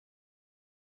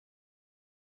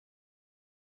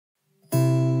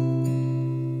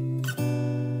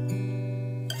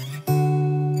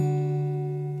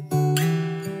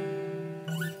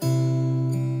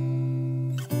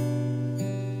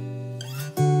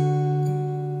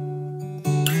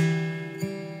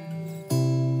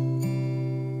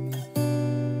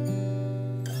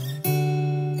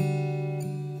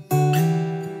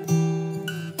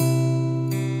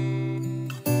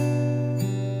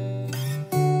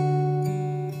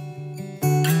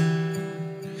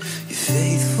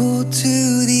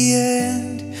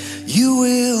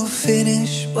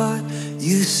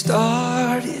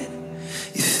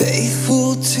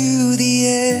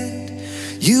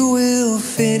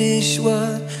finish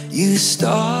what you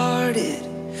started.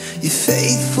 You're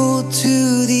faithful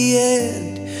to the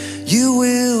end. You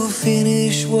will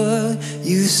finish what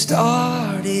you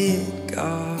started,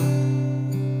 God.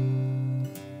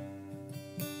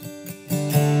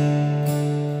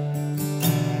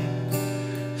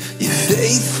 You're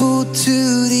faithful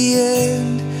to the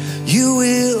end. You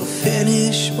will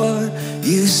finish what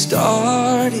you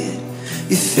started.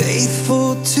 You're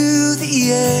faithful to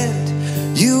the end.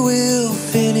 You will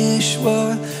finish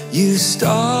what you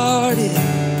started.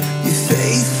 You're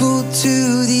faithful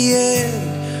to the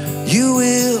end. You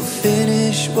will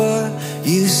finish what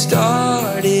you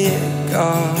started,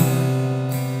 God.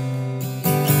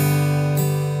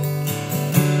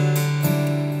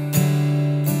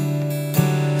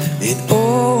 And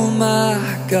oh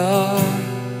my God,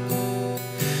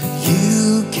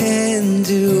 you can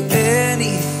do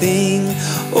anything.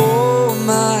 Oh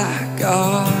my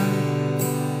God,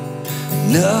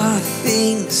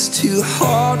 nothing's too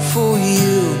hard for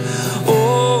you.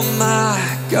 Oh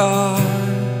my God,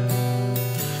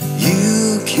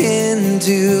 you can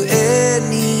do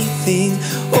anything.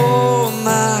 Oh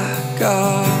my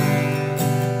God,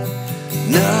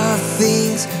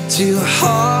 nothing's too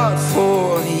hard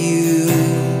for you.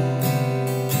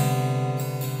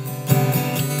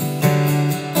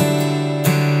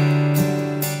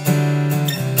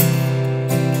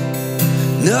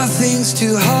 Nothing's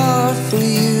too hard for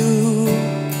you.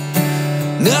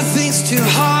 Nothing's too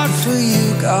hard for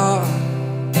you, God.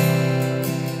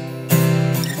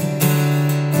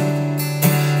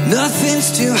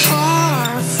 Nothing's too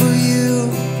hard for you.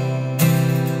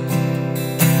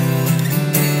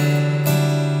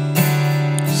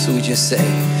 So we just say,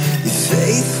 you're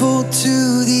faithful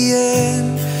to the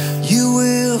end. You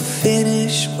will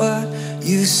finish what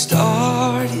you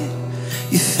started.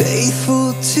 You're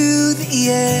faithful to the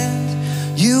end.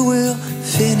 You will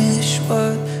finish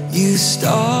what you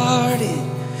started.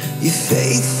 You're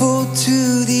faithful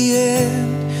to the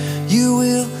end. You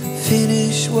will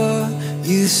finish what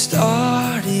you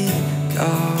started,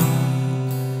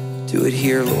 God. Do it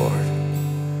here, Lord.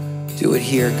 Do it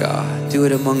here, God. Do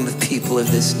it among the people of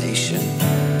this nation.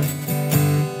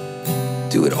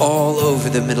 Do it all over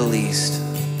the Middle East.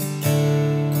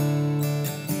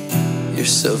 You're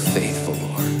so faithful.